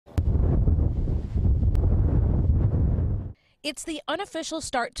It's the unofficial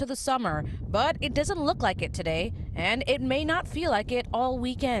start to the summer, but it doesn't look like it today, and it may not feel like it all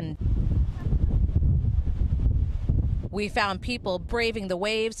weekend. We found people braving the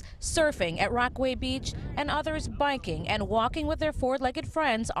waves, surfing at Rockaway Beach, and others biking and walking with their four-legged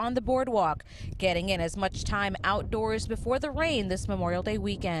friends on the boardwalk, getting in as much time outdoors before the rain this Memorial Day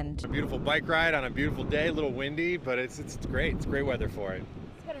weekend. A beautiful bike ride on a beautiful day, a little windy, but it's great. It's great weather for it.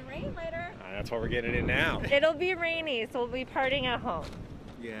 It's gonna rain later. That's why we're getting in now. It'll be rainy, so we'll be partying at home.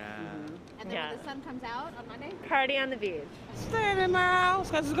 And then when the sun comes out on Monday? Party on the beach. Staying in my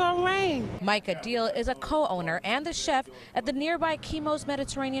house because it's going to rain. Micah Deal is a co-owner and the chef at the nearby Chemo's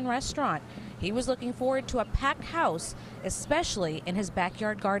Mediterranean restaurant. He was looking forward to a packed house, especially in his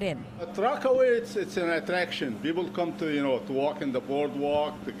backyard garden. At Rockaway, it's an attraction. People come to, to walk in the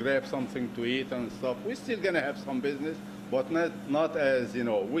boardwalk, to grab something to eat and stuff. We're still going to have some business, but not as,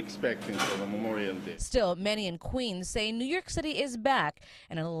 we're expecting for the Memorial Day. Still, many in Queens say New York City is back,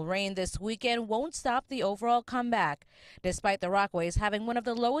 and a little rain this weekend won't stop the overall comeback. Despite the Rockaways having one of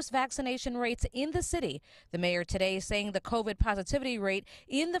the lowest vaccination rates in the city, the mayor today saying the COVID positivity rate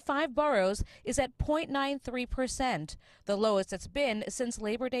in the 5 boroughs is at 0.93%, the lowest it's been since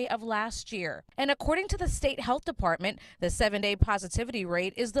Labor Day of last year. And according to the state health department, the 7-day positivity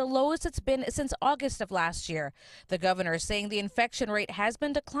rate is the lowest it's been since August of last year. The governor saying the infection rate has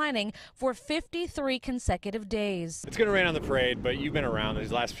been declining for 53 consecutive days. It's going to rain on the parade, but you've been around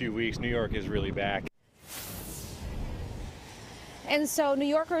these last few weeks. New York is really back. And so New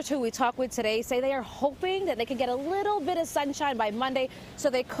Yorkers who we talk with today say they are hoping that they can get a little bit of sunshine by Monday so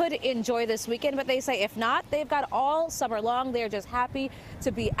they could enjoy this weekend. But they say if not, they've got all summer long. They're just happy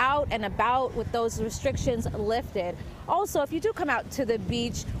to be out and about with those restrictions lifted. Also, if you do come out to the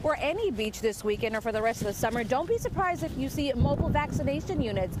beach or any beach this weekend or for the rest of the summer, don't be surprised if you see mobile vaccination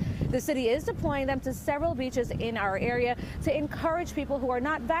units. The city is deploying them to several beaches in our area to encourage people who are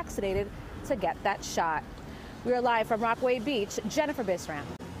not vaccinated to get that shot. We are live from Rockaway Beach. Jennifer Bisram,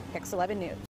 Pix 11 News.